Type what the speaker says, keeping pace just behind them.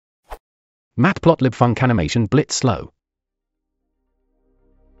Matplotlib Funcanimation Blit slow.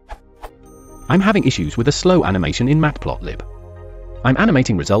 I'm having issues with a slow animation in Matplotlib. I'm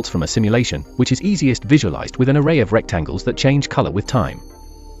animating results from a simulation, which is easiest visualized with an array of rectangles that change color with time.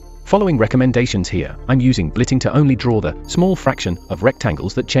 Following recommendations here, I'm using blitting to only draw the small fraction of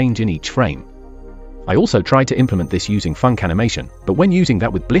rectangles that change in each frame. I also tried to implement this using Funcanimation, but when using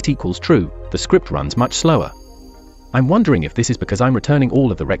that with blit equals true, the script runs much slower. I'm wondering if this is because I'm returning all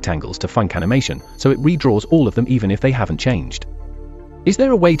of the rectangles to Funcanimation, so it redraws all of them even if they haven't changed. Is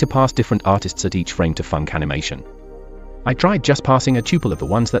there a way to pass different artists at each frame to Funcanimation? I tried just passing a tuple of the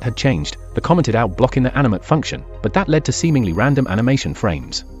ones that had changed, the commented out block in the animate function, but that led to seemingly random animation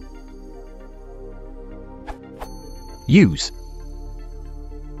frames. Use.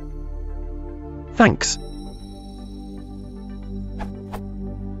 Thanks.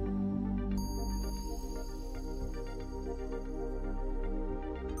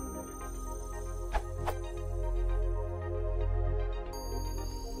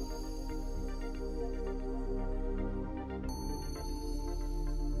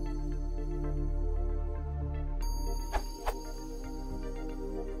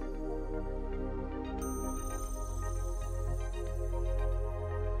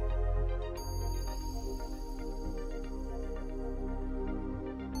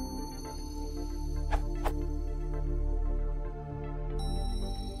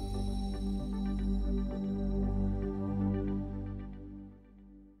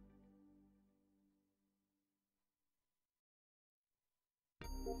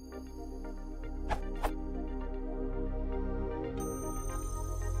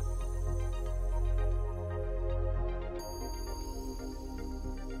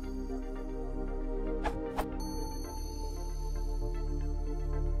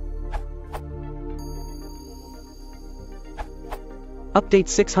 Update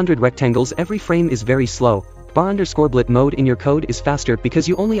 600 rectangles every frame is very slow. bar_blit mode in your code is faster because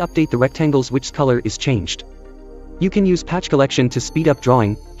you only update the rectangles which color is changed. You can use patch collection to speed up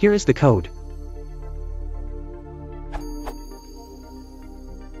drawing. Here is the code.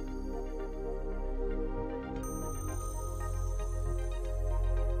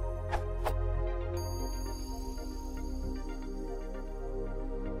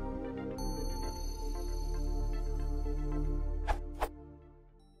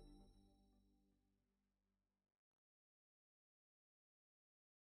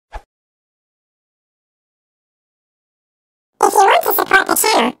 If you want to support the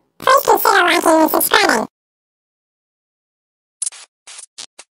channel, please consider liking and subscribing.